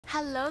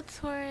Hello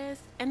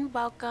Taurus and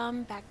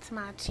welcome back to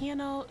my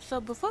channel.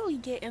 So before we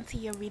get into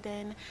your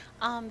reading,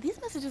 these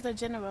messages are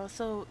general,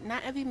 so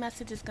not every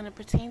message is going to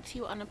pertain to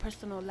you on a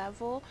personal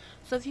level.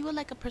 So if you would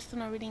like a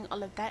personal reading,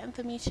 all of that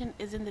information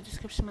is in the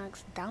description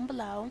box down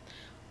below.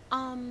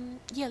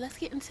 Yeah, let's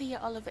get into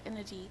your all over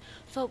energy.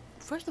 So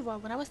first of all,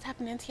 when I was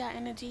tapping into your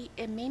energy,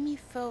 it made me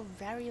feel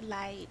very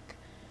like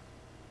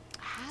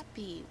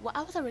happy. Well,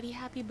 I was already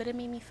happy, but it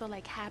made me feel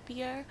like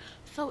happier.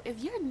 So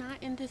if you're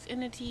not in this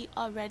energy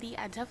already,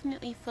 I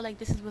definitely feel like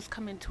this is what's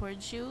coming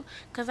towards you,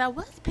 because I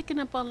was picking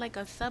up on like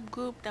a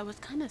subgroup that was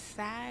kind of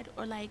sad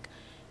or like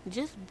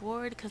just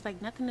bored because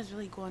like nothing is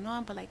really going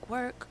on but like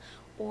work,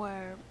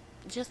 or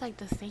just like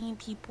the same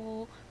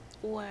people,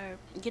 or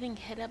getting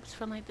hit ups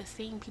from like the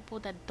same people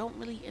that don't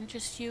really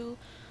interest you.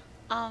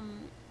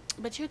 um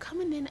but you're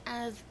coming in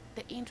as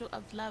the angel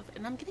of love,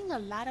 and I'm getting a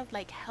lot of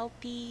like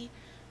healthy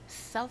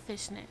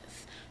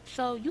selfishness.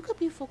 So you could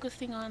be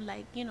focusing on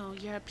like,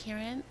 your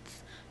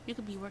appearance. You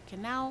could be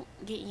working out,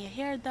 getting your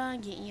hair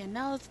done, getting your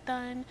nails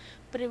done,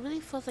 but it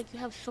really feels like you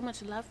have so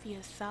much love for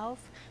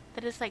yourself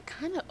that it's like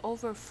kind of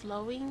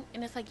overflowing,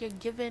 and it's like you're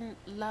giving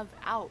love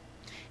out.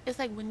 It's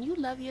like when you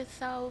love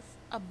yourself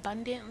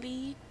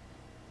abundantly,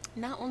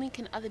 not only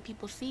can other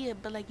people see it,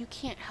 but like you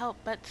can't help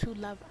but to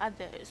love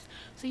others.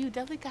 So you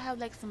definitely could have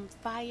like some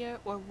fire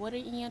or water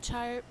in your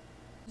chart.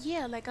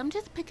 Yeah, like I'm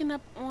just picking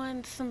up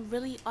on some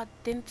really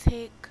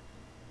authentic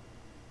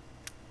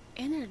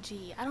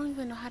energy. I don't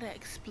even know how to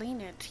explain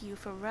it to you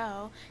for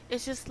real.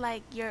 It's just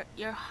like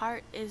your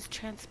heart is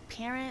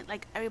transparent,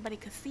 like everybody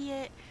could see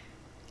it,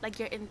 like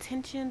your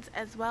intentions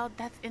as well.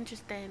 That's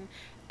interesting.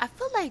 I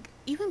feel like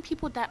even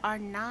people that are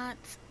not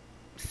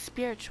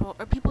spiritual,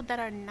 or people that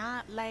are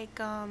not like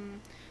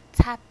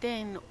tapped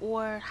in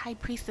or high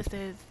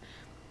priestesses,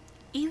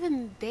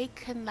 even they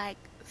can like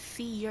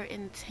see your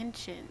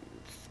intentions.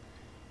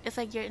 It's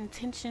like your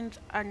intentions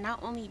are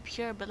not only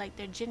pure but like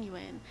they're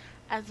genuine,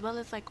 as well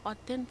as like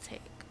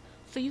authentic.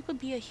 So you could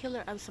be a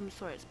healer of some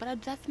sorts, but I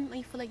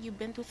definitely feel like you've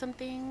been through some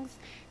things,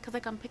 because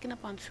like I'm picking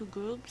up on two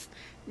groups.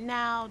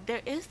 Now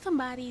there is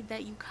somebody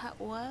that you cut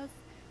off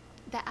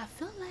that I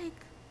feel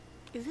like,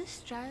 is this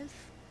stress?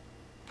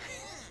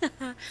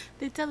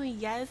 They tell me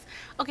yes.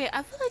 Okay,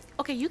 I feel like,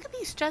 okay, you could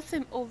be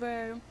stressing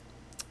over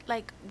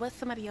like what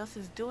somebody else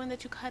is doing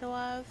that you cut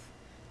off,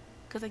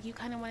 because like you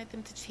kind of wanted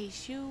them to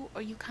chase you,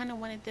 or you kind of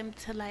wanted them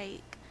to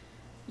like,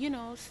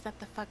 step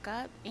the fuck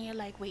up, and you're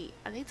like, wait,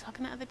 are they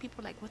talking to other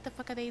people? Like, what the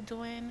fuck are they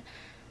doing?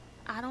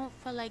 I don't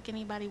feel like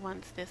anybody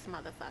wants this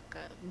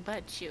motherfucker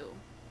but you.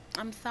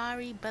 I'm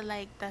sorry, but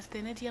like that's the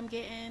energy I'm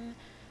getting.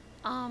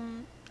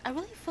 I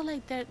really feel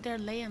like they're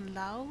laying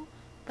low,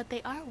 but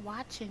they are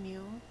watching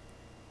you,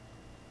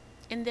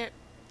 and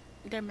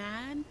they're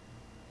mad.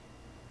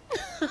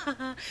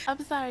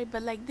 I'm sorry,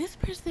 but like this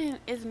person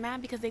is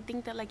mad because they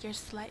think that like you're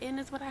slutting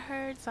is what I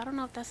heard. So I don't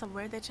know if that's a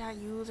word that y'all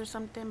use or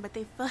something, but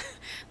they feel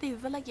they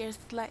feel like you're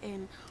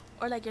slutting,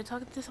 or like you're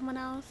talking to someone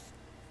else.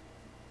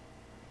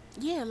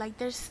 Yeah, like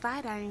they're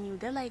side eyeing you.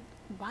 They're like,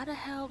 why the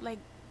hell? Like,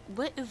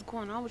 what is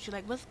going on with you?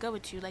 Like, what's good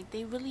with you? Like,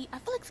 they really, I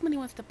feel like somebody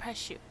wants to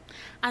press you.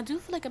 I do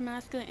feel like a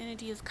masculine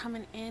energy is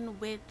coming in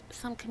with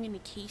some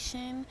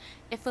communication.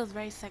 It feels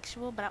very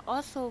sexual, but I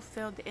also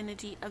feel the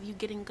energy of you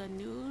getting good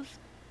news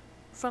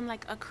from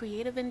like a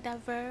creative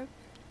endeavor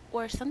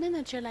or something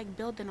that you're like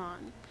building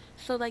on.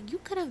 So like you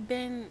could have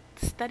been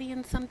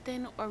studying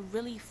something or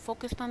really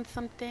focused on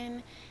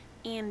something,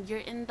 and you're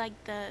in like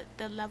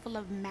the level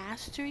of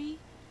mastery,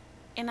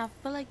 and I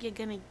feel like you're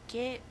gonna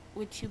get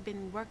what you've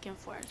been working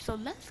for. So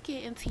let's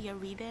get into your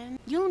reading.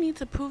 You don't need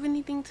to prove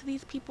anything to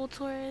these people,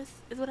 Taurus,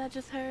 is what I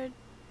just heard.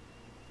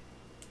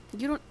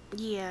 You don't,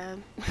 yeah.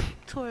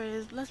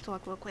 Taurus, let's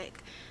talk real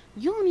quick.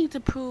 You don't need to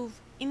prove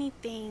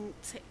anything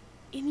to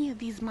any of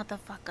these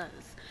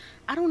motherfuckers.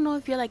 I don't know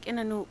if you're like in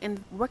a new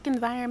work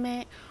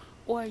environment,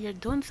 or you're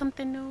doing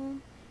something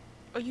new,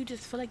 or you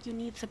just feel like you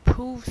need to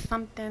prove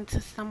something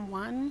to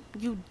someone.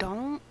 You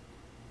don't.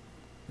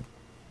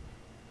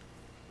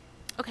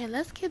 Okay,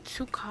 let's get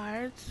two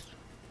cards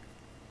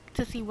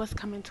to see what's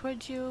coming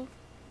towards you,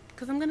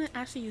 because I'm gonna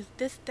actually use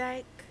this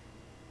deck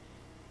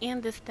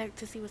and this deck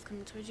to see what's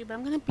coming towards you, but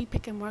I'm gonna be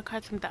picking more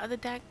cards from the other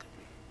deck.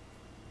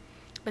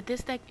 But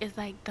this deck is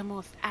like the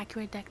most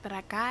accurate deck that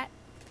I got.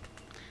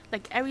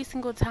 Like every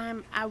single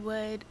time I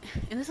would,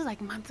 and this is like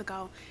months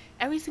ago,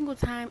 every single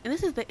time, and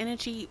this is the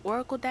energy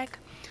oracle deck,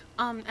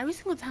 every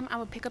single time I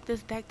would pick up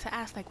this deck to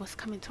ask like what's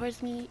coming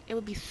towards me, it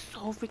would be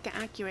so freaking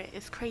accurate.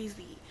 It's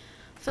crazy.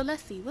 So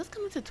let's see what's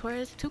coming to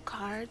Taurus. Two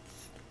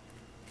cards.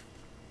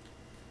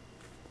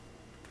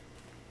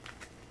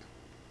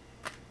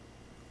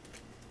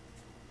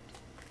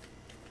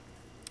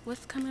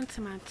 What's coming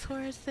to my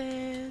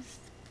Tauruses?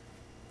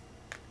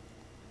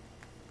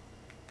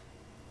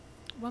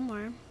 One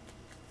more.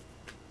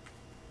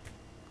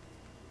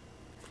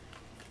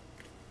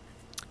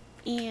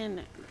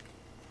 And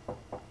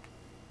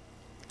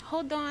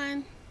hold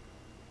on.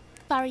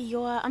 sorry,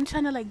 y'all. I'm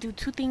trying to like do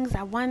two things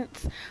at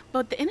once,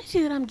 but the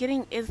energy that I'm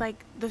getting is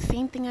like the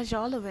same thing as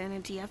your Oliver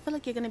energy. I feel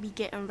like you're gonna be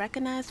getting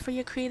recognized for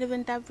your creative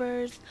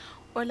endeavors,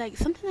 or like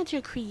something that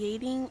you're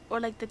creating, or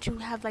like that you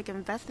have like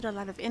invested a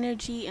lot of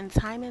energy and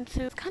time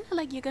into. It's kind of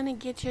like you're gonna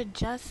get your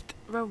just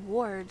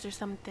rewards or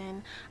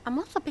something. I'm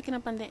also picking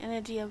up on the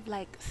energy of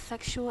like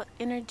sexual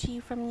energy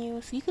from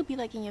you, so you could be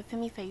like in your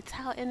femme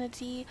fatale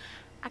energy.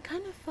 I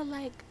kind of feel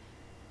like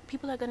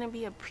people are gonna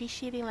be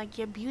appreciating like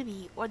your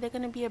beauty, or they're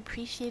gonna be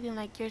appreciating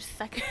like your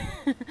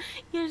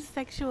your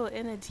sexual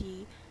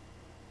energy,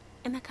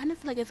 and I kind of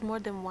feel like it's more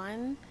than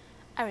one.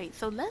 All right,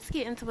 so let's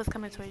get into what's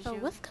coming towards you. So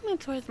what's coming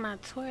towards my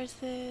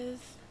Tauruses?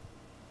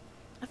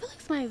 I feel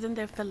like somebody's in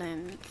their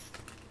feelings.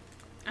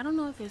 I don't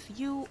know if it's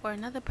you or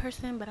another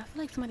person, but I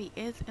feel like somebody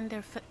is in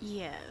their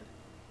yeah.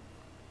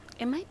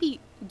 It might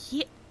be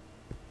yeah,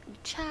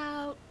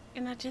 child.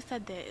 And I just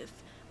said this,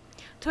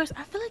 Taurus.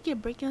 I feel like you're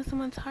breaking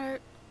someone's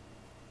heart,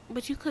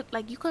 but you could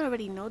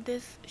already know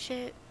this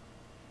shit.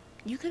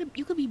 You could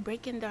be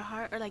breaking their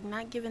heart, or like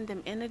not giving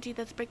them energy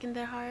that's breaking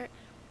their heart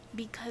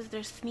because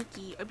they're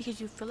sneaky, or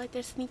because you feel like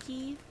they're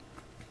sneaky,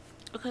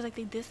 because like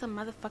they did some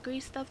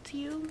motherfuckery stuff to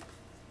you.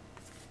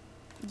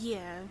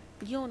 Yeah,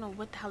 you don't know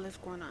what the hell is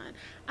going on.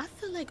 I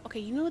feel like, okay,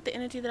 you know what the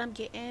energy that I'm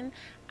getting?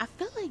 I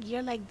feel like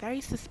you're like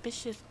very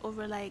suspicious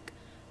over like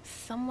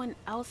someone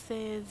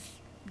else's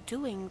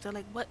doings, or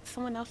like what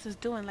someone else is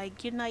doing.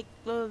 Like you're like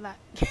blah, blah,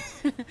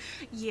 blah.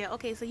 Yeah,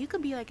 okay, so you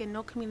could be like in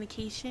no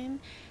communication,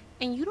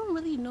 and you don't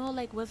really know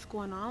like what's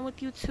going on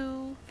with you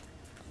two,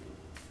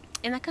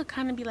 and that could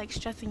kind of be like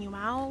stressing you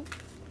out.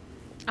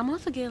 I'm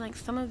also getting like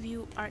some of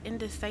you are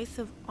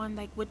indecisive on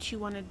like what you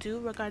want to do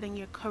regarding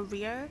your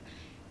career,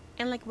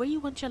 and like where you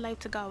want your life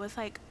to go. It's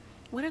like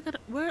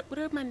what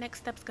are my next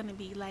steps gonna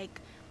be?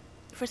 Like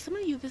for some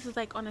of you, this is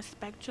like on a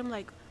spectrum.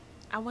 Like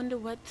I wonder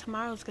what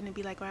tomorrow's gonna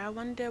be like, or I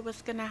wonder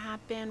what's gonna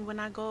happen when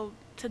I go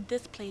to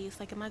this place.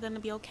 Like, am I gonna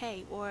be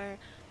okay? Or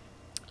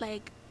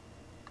like,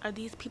 are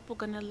these people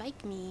gonna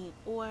like me?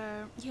 Or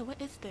yeah,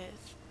 what is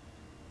this?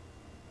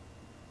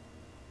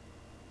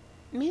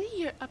 Maybe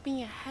you're up in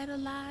your head a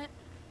lot.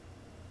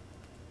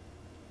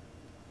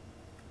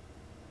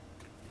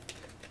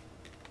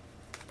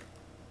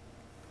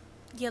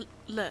 Yeah,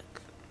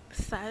 look,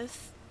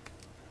 sus.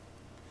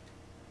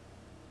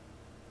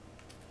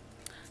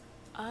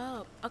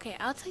 Oh, okay,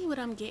 I'll tell you what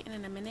I'm getting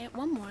in a minute.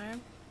 One more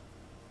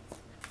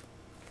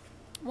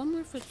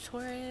for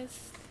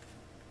Taurus.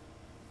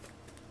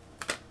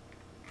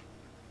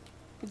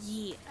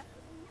 Yeah,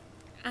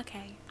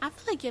 okay, I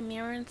feel like you're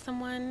mirroring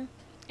someone,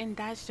 and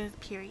that's just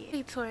period.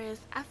 Hey Taurus,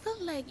 I feel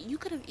like you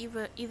could have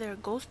either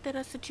ghosted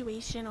a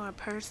situation or a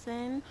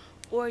person,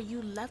 or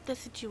you left the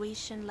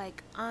situation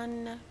like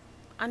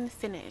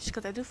unfinished,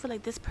 because I do feel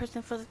like this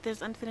person feels like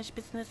there's unfinished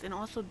business, and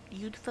also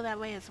you'd feel that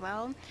way as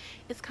well.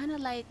 It's kind of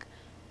like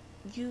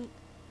you,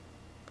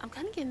 I'm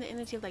kind of getting the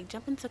energy of like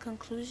jumping to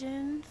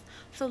conclusions.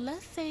 So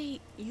let's say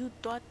you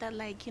thought that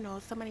like, you know,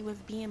 somebody was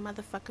being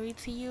motherfuckery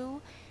to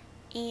you,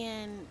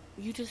 and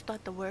you just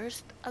thought the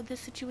worst of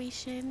this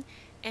situation,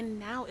 and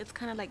now it's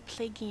kind of like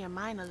plaguing your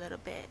mind a little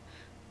bit,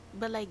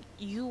 but like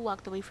you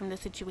walked away from the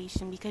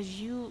situation because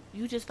you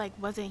just like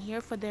wasn't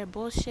here for their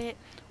bullshit,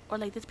 or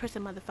like this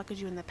person motherfuckers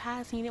you in the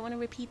past and you didn't want to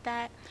repeat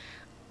that.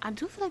 I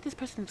do feel like this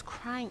person's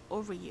crying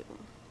over you,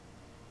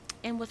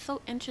 and what's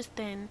so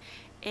interesting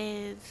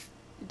is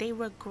they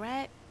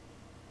regret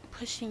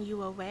pushing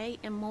you away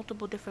in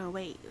multiple different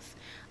ways.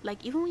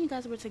 Like even when you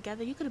guys were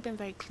together, you could have been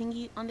very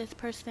clingy on this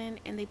person,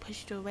 and they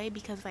pushed you away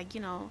because like,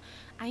 you know,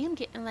 I am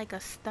getting like a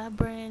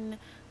stubborn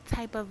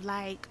type of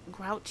like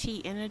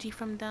grouchy energy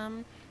from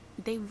them.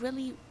 They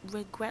really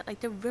regret,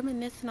 like they're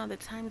reminiscing on the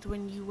times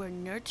when you were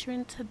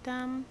nurturing to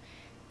them,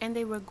 and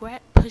they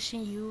regret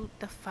pushing you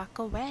the fuck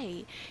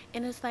away.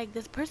 And it's like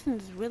this person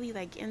is really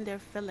like in their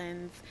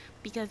feelings,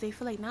 because they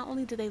feel like not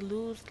only did they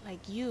lose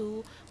like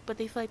you, but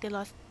they feel like they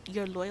lost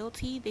your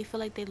loyalty. They feel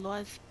like they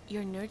lost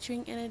your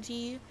nurturing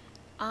energy.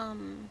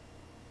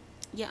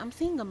 Yeah, I'm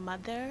seeing a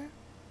mother.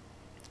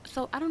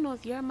 So I don't know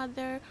if you're a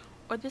mother,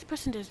 or this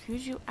person just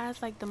views you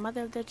as like the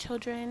mother of their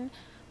children,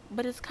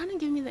 but it's kind of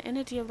giving me the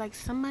energy of like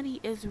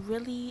somebody is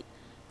really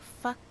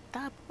fucked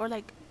up, or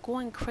like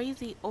going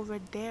crazy over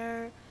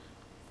their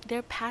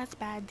past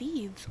bad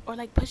deeds, or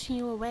like pushing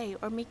you away,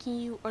 or making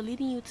you, or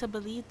leading you to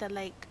believe that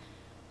like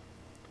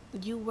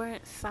you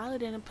weren't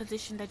solid in a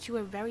position that you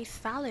were very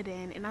solid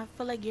in. And I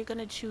feel like you're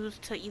gonna choose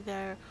to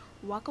either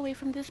walk away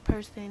from this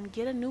person,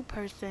 get a new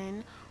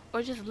person,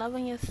 or just love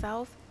on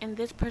yourself. And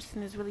this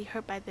person is really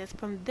hurt by this.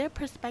 From their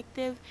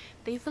perspective,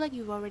 they feel like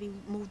you've already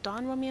moved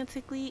on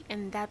romantically,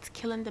 and that's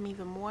killing them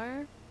even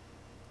more.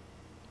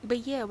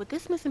 But yeah, with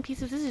this missing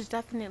pieces, this is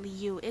definitely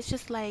you. It's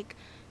just like,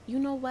 you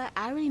know what,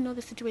 I already know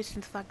the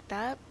situation's fucked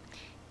up,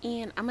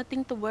 and I'm gonna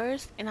think the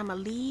worst, and I'm gonna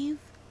leave,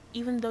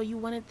 even though you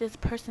wanted this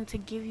person to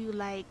give you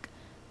like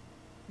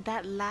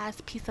that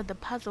last piece of the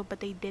puzzle,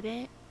 but they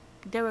didn't.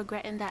 They're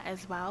regretting that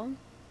as well.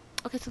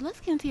 Okay, so let's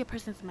get into your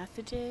person's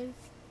messages.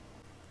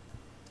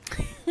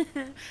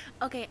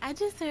 Okay, I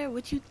just heard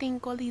what you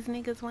think all these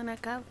niggas wanna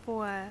cut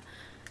for.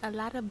 A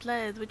lot of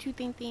bloods. What you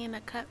think they in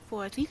a cut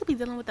for? So you could be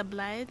dealing with the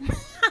blood.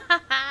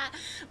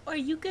 Or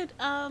you could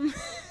I'm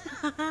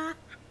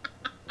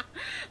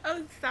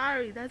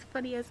sorry, that's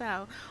funny as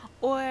hell.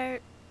 Or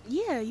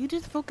yeah, you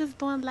just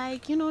focused on,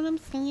 like, you know what I'm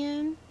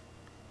saying?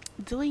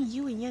 Doing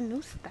you and your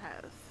new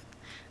stuff.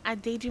 I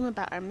daydream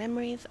about our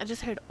memories. I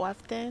just heard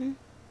often.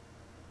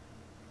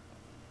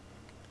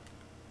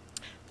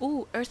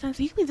 Ooh, Earth sign.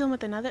 So you could be dealing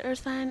with another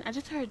Earth sign. I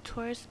just heard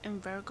Taurus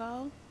and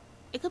Virgo.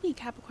 It could be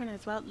Capricorn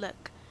as well.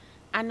 Look,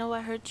 I know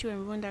I hurt you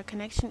and ruined our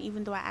connection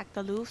even though I act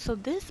aloof. So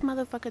this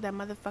motherfucker that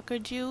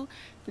motherfuckered you,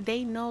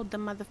 they know the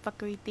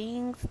motherfuckery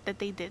things that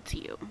they did to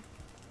you.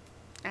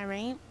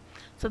 Alright?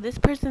 So this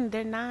person,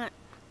 they're not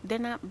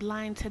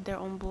blind to their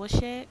own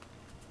bullshit.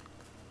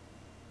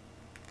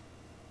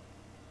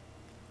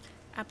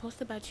 I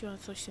post about you on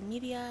social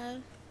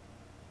media.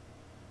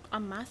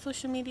 On my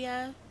social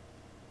media.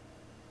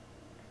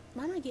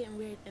 Why am I getting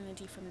weird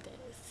energy from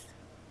this?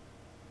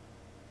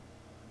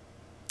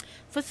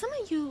 For some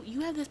of you,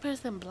 you have this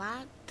person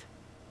blocked.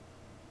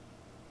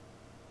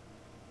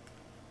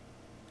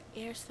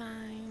 Air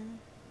sign.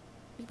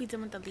 You could be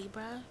dealing with a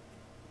Libra.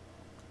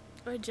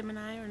 Or a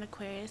Gemini or an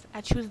Aquarius.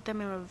 I choose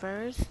them in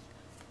reverse.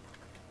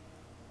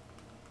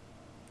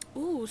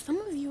 Ooh, some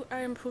of you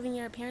are improving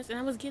your appearance, and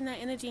I was getting that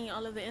energy and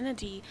all of the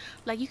energy.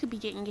 Like, you could be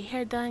getting your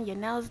hair done, your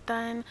nails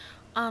done.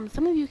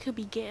 Some of you could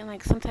be getting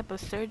like some type of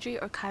surgery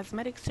or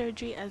cosmetic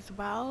surgery as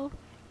well.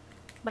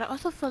 But I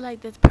also feel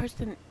like this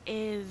person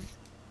is,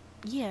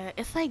 yeah,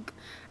 it's like,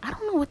 I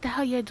don't know what the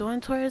hell you're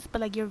doing, Taurus,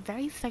 but like you're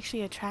very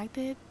sexually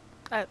attracted.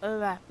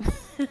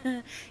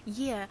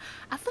 Yeah,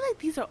 I feel like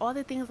these are all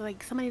the things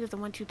like somebody doesn't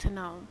want you to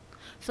know.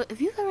 So if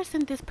you've ever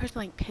sent this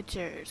person like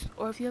pictures,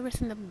 or if you ever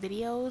send them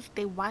videos,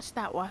 they watch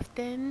that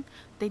often.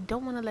 They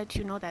don't want to let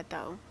you know that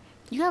though.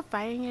 You have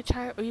fire in your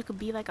chart, or you could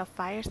be like a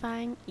fire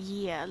sign.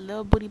 Yeah,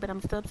 little booty, but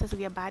I'm still obsessed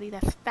with your body.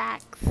 That's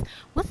facts.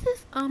 What's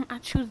this? I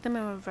choose them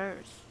in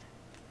reverse.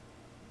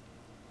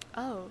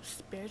 Oh,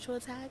 spiritual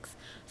attacks.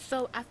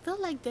 So I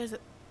feel like there's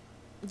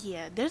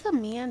a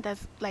man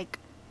that's like,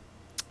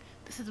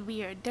 this is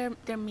weird.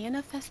 They're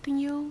manifesting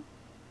you,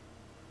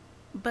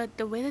 but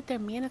the way that they're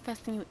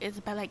manifesting you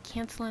is by like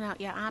canceling out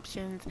your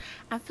options.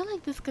 I feel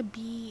like this could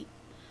be,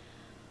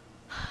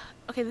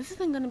 okay, this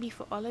isn't gonna be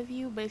for all of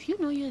you, but if you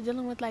know you're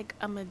dealing with like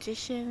a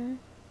magician,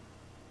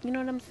 you know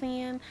what I'm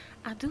saying?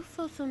 I do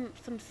feel some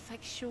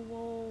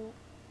sexual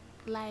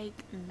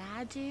like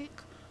magic,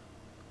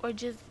 or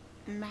just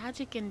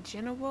magic in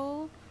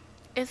general.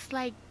 It's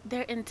like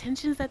their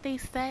intentions that they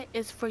set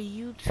is for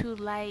you to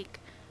like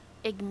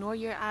ignore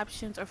your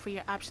options, or for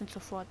your options to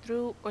fall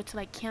through, or to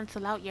like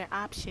cancel out your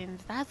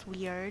options. That's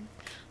weird.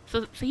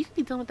 So you could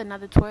be dealing with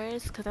another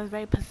Taurus because that's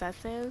very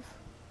possessive.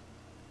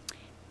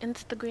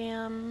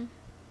 Instagram.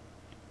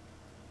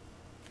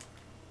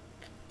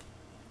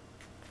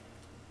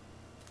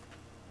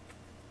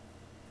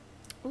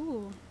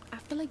 Ooh, I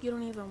feel like you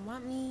don't even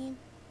want me.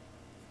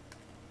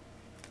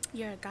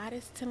 You're a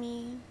goddess to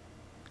me.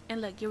 And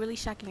look, you're really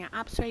shocking your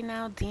ops right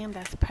now. Damn,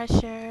 that's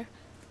pressure.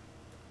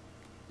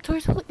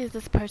 Taurus, who is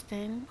this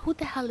person? Who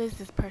the hell is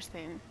this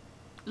person?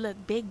 Look,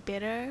 big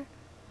bitter.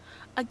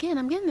 Again,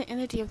 I'm getting the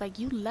energy of like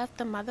you left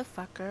the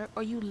motherfucker,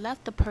 or you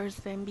left the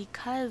person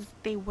because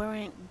they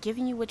weren't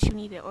giving you what you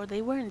needed, or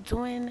they weren't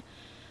doing,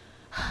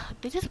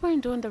 they just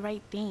weren't doing the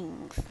right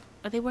things,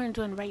 or they weren't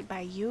doing right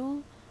by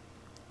you.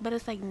 But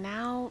it's like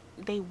now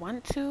they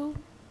want to.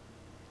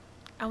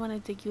 I want to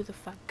dig you the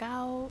fuck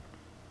out.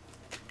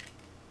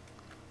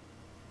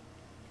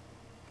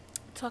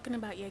 Talking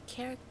about your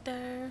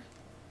character.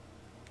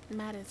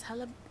 Mad as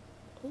hella.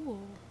 Ooh.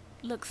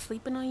 Look,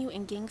 sleeping on you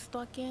and gang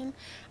stalking.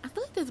 I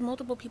feel like there's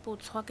multiple people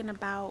talking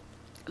about,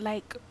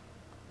 like,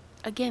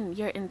 again,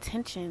 your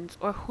intentions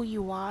or who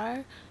you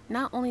are.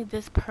 Not only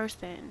this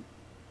person.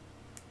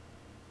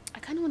 I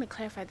kind of want to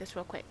clarify this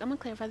real quick. I'm going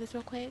to clarify this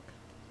real quick.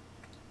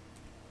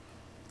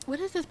 What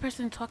does this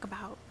person talk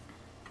about?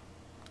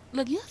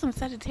 Look, you have some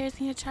Sagittarius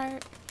in your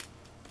chart.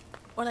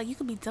 Or, like, you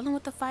could be dealing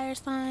with the fire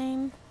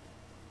sign.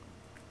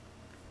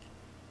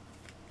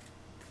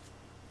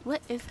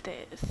 What is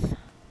this?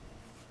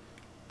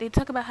 They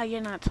talk about how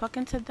you're not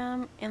talking to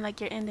them and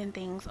like you're ending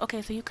things.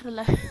 Okay, so you could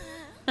have left.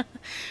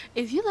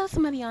 If you left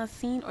somebody on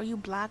scene or you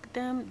blocked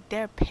them,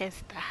 they're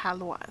pissed the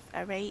hell off,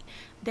 alright?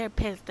 They're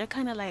pissed. They're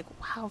kind of like,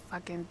 how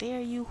fucking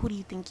dare you? Who do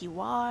you think you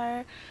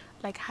are?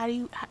 Like, how do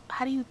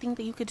you think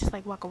that you could just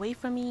like walk away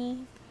from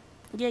me?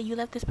 Yeah, you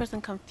left this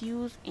person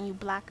confused and you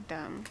blocked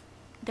them.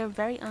 They're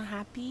very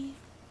unhappy.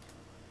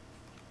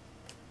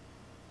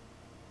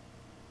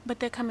 But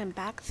they're coming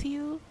back to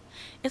you.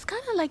 It's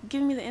kind of like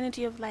giving me the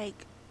energy of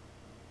like,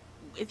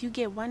 if you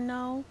get one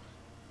no,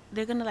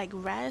 they're gonna like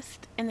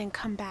rest and then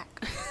come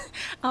back.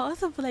 I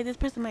also feel like this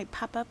person might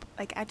pop up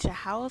like at your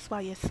house while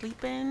you're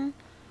sleeping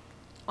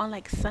on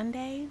like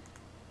Sunday.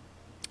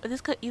 Or this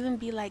could even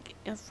be like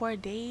in 4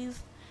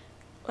 days,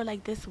 or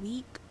like this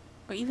week,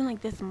 or even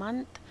like this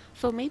month.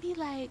 So maybe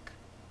like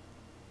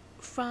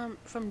from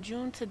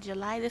June to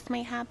July this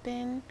may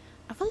happen.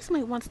 I feel like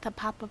somebody wants to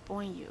pop up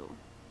on you.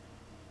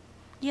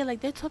 Yeah,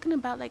 like they're talking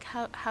about like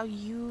how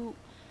you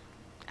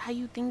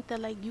think that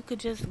like you could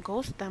just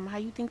ghost them, how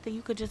you think that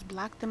you could just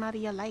block them out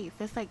of your life.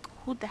 It's like,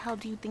 who the hell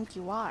do you think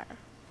you are?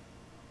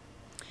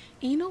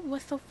 And you know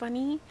what's so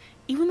funny?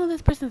 Even though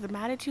this person's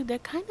mad at you, they're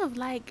kind of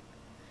like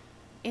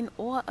in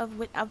awe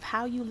of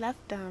how you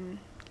left them.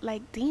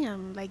 Like,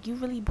 damn, like you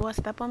really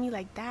bossed up on me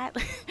like that.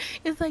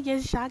 It's like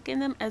you're shocking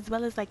them as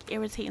well as like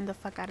irritating the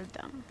fuck out of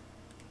them.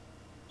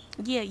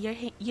 Yeah,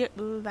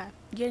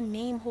 your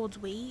name holds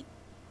weight.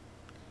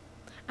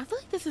 I feel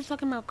like this is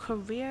talking about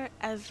career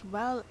as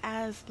well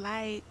as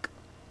like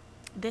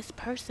this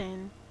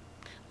person.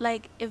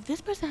 Like, if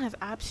this person has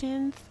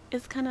options,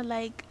 it's kind of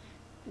like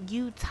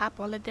you top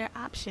all of their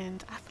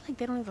options. I feel like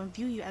they don't even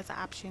view you as an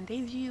option.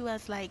 They view you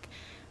as like,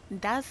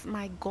 that's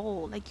my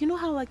goal. Like, you know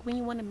how like when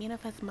you want to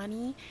manifest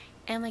money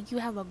and like you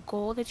have a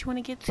goal that you want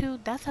to get to,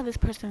 that's how this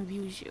person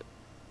views you.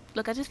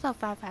 Look, I just saw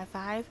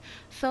 555.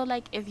 So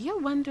like, if you're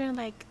wondering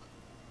like,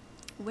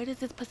 where does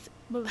this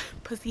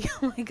pussy,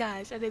 oh my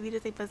gosh, I didn't mean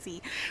to say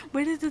pussy,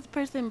 where does this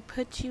person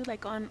put you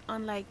like on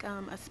like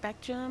a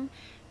spectrum?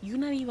 You're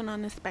not even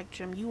on the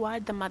spectrum, you are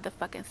the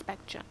motherfucking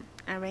spectrum.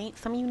 All right,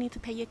 some of you need to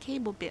pay your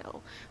cable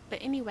bill. But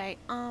anyway,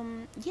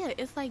 yeah,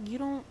 it's like you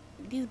don't,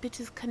 these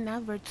bitches could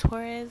never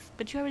Taurus,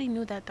 but you already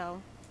knew that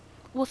though.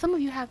 Well, some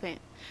of you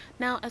haven't.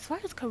 Now as far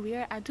as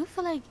career, I do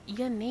feel like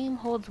your name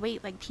holds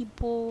weight. Like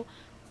people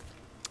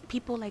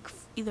like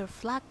either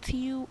flock to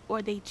you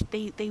or they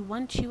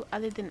want you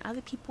other than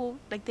other people.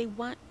 Like they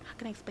want, how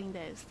can I explain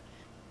this?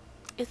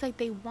 It's like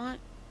they want,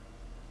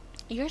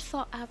 you're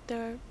sought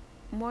after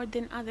more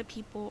than other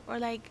people, or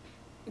like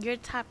you're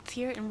top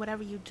tier in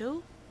whatever you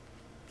do.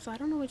 So I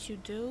don't know what you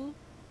do.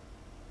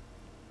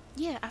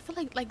 Yeah, I feel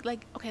like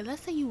okay,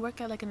 let's say you work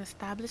at like an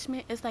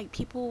establishment. It's like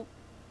people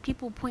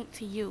point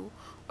to you,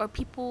 or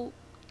people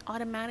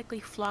automatically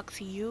flock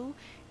to you,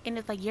 and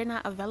it's like you're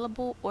not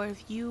available, or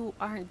if you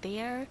aren't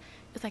there,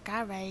 it's like,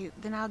 all right,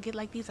 then I'll get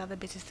like these other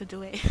bitches to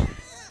do it.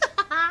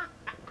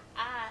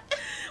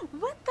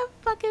 What the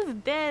fuck is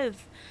this?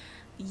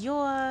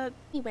 Your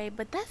anyway,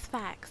 but that's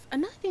facts.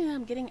 Another thing that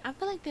I'm getting, I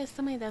feel like there's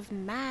somebody that's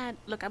mad.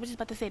 Look, I was just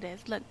about to say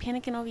this. Look,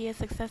 panicking over your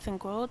success and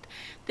growth.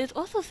 There's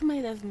also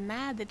somebody that's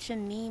mad that your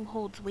name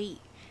holds weight,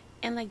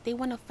 and like they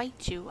want to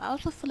fight you. I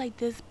also feel like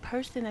this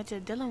person that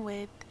you're dealing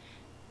with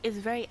is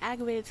very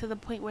aggravated to the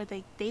point where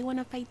they want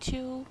to fight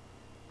you.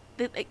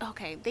 They, like,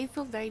 okay, they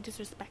feel very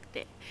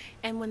disrespected,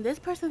 and when this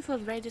person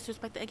feels very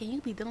disrespected, again, you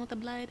could be dealing with the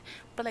blood,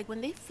 but like when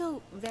they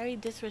feel very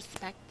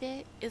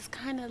disrespected, it's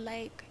kind of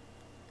like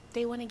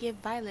they want to get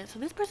violent. So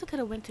this person could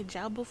have went to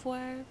jail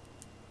before.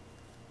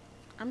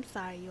 I'm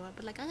sorry, y'all,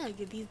 but like I gotta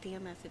get these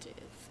damn messages.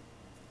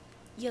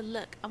 Yeah,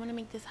 look, I want to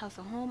make this house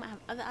a home. I have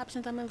other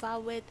options I'm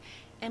involved with,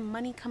 and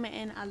money coming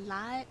in a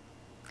lot.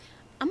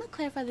 I'm gonna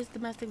clarify this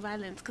domestic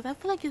violence because I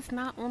feel like it's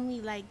not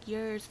only like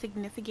your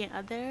significant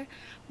other,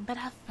 but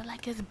I feel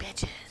like it's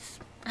bitches.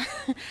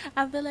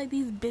 I feel like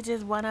these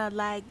bitches wanna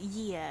like,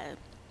 yeah,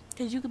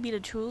 because you could be the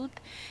truth.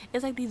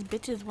 It's like these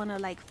bitches wanna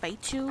like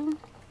fight you,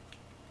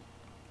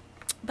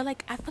 but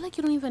like I feel like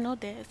you don't even know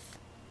this,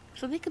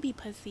 so they could be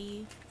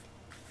pussy.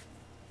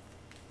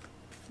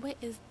 What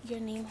is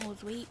your name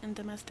holds weight in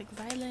domestic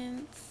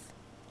violence?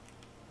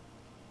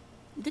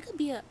 There could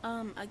be a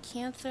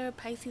Cancer,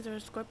 Pisces, or a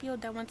Scorpio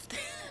that wants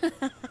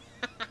to.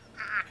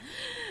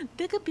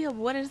 There could be a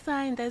water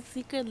sign that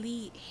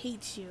secretly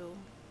hates you.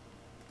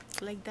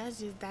 Like that's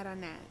just that on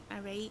that,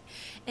 alright?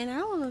 And I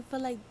don't even feel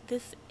like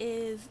this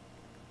is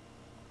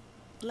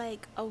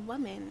like a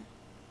woman.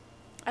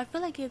 I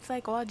feel like it's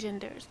like all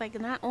genders, like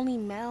not only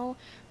male,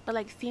 but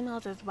like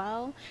females as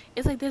well.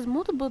 It's like there's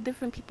multiple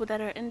different people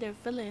that are in their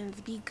feelings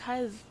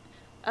because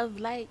of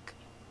like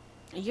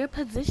your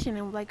position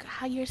and like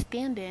how you're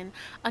standing.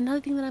 Another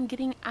thing that I'm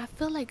getting, I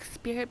feel like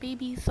spirit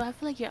babies, so I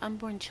feel like your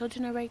unborn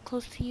children are very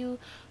close to you,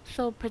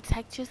 so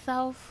protect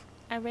yourself,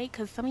 alright?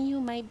 Because some of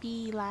you might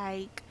be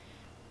like,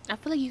 I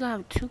feel like you're gonna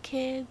have 2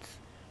 kids,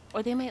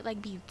 or they might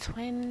like be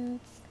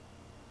twins,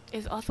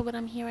 is also what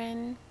I'm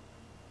hearing.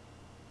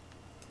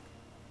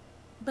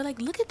 But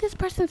like, look at this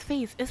person's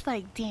face. It's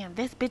like, damn,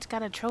 this bitch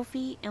got a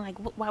trophy, and like,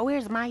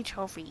 where's my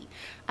trophy?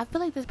 I feel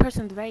like this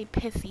person's very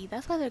pissy.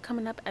 That's why they're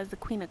coming up as the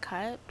Queen of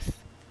Cups.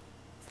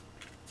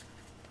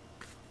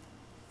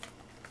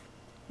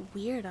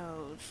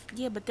 Weirdos.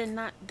 Yeah, but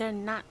they're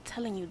not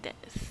telling you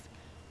this.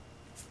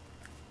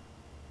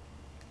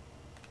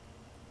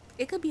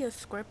 It could be a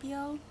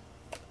Scorpio.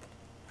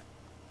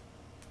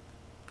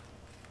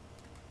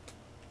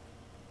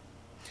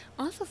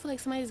 I also feel like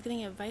somebody's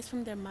getting advice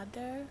from their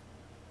mother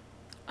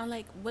on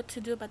like what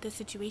to do about this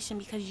situation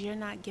because you're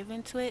not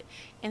given to it,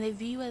 and they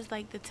view you as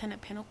like the 10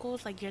 of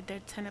Pentacles, like you're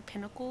their 10 of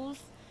Pentacles.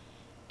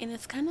 And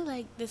it's kind of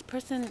like this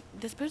person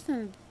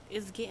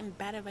is getting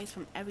bad advice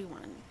from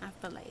everyone, I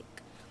feel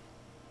like.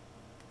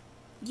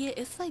 Yeah,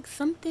 it's like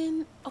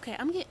something, okay,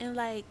 I'm getting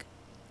like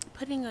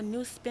putting a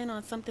new spin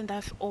on something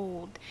that's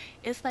old.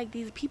 It's like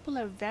these people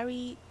are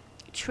very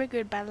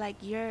triggered by like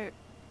your,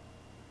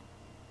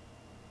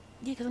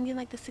 yeah, because I'm getting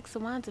like the 6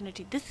 of Wands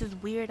energy. This is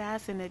weird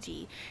ass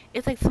energy.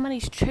 It's like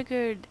somebody's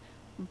triggered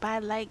by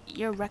like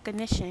your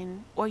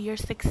recognition or your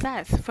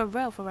success. For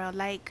real, for real.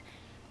 Like,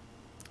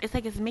 it's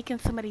like it's making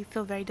somebody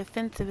feel very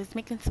defensive. It's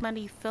making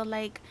somebody feel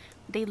like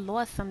they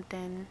lost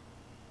something.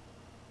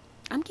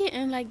 I'm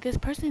getting like this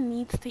person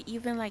needs to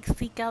even like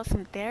seek out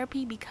some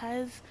therapy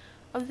because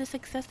of the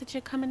success that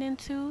you're coming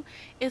into.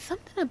 It's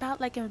something about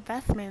like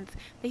investments.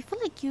 They feel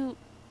like you,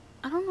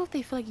 I don't know if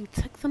they feel like you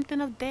took something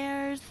of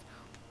theirs,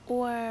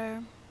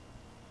 or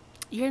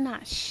you're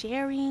not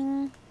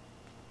sharing,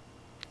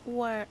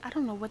 or I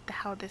don't know what the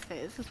hell this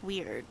is. It's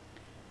weird.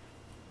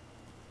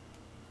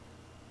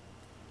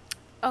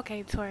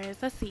 Okay, Taurus,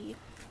 let's see.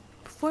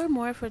 Four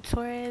more for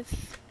Taurus.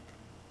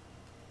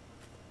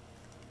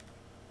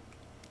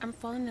 I'm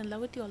falling in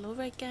love with you all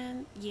over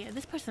again. Yeah,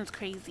 this person's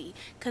crazy.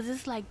 Because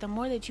it's like the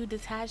more that you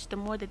detach, the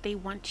more that they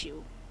want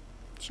you.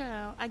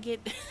 Sure, I get...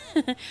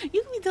 you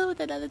can be dealing with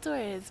another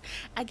Taurus.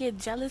 I get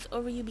jealous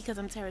over you because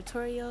I'm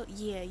territorial.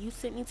 Yeah, you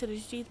sent me to the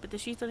streets, but the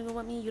streets don't even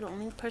want me. You're the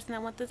only person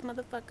that want this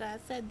motherfucker. I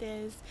said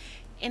this.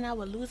 And I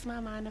would lose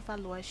my mind if I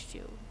lost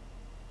you.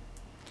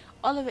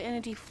 All of the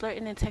energy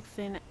flirting and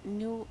texting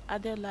new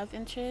other love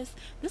interests.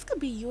 This could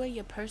be you or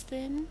your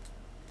person.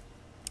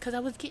 Because I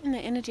was getting the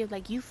energy of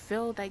like you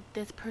feel like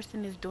this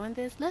person is doing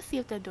this. Let's see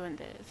if they're doing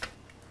this.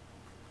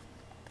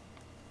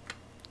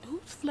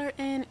 Who's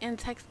flirting and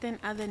texting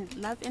other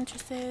love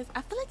interests?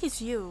 I feel like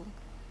it's you.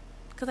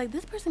 Because like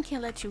this person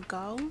can't let you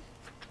go.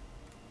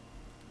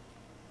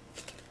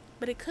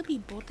 But it could be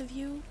both of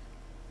you.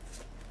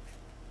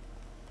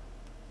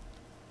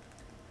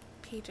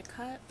 Page of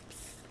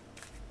Cups.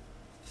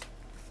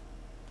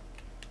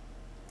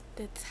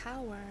 The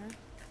Tower.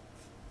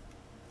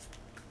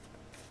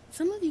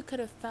 Some of you could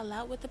have fell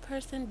out with the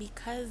person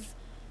because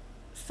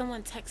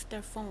someone texted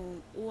their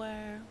phone,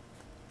 or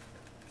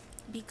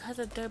because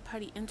a third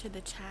party entered the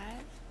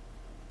chat.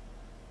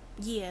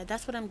 Yeah,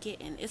 that's what I'm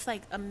getting. It's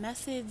like a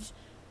message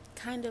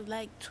kind of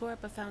like tore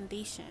up a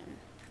foundation.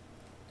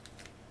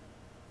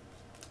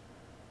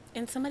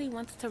 And somebody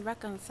wants to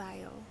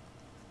reconcile.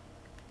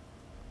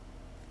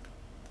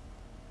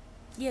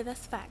 Yeah,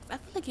 that's facts. I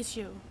feel like it's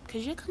you.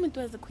 Because you're coming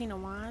through as the Queen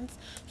of Wands.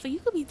 So you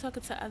could be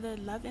talking to other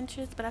love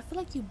interests, but I feel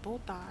like you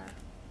both are.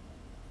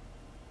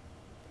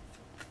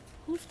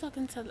 Who's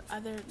talking to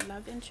other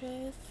love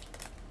interests?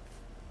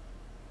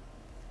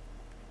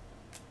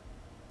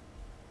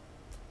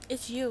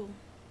 It's you.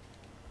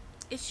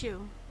 It's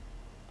you.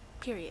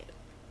 Period.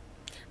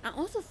 I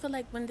also feel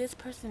like when this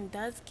person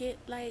does get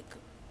like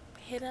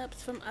hit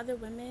ups from other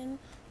women,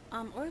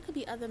 or it could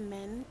be other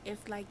men,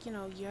 if like, you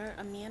know, you're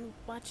a man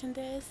watching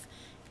this,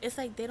 it's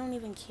like they don't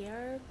even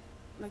care.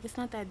 Like, it's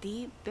not that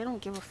deep. They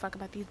don't give a fuck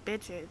about these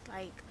bitches.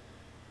 Like,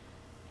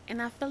 and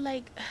I feel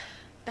like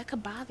that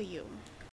could bother you.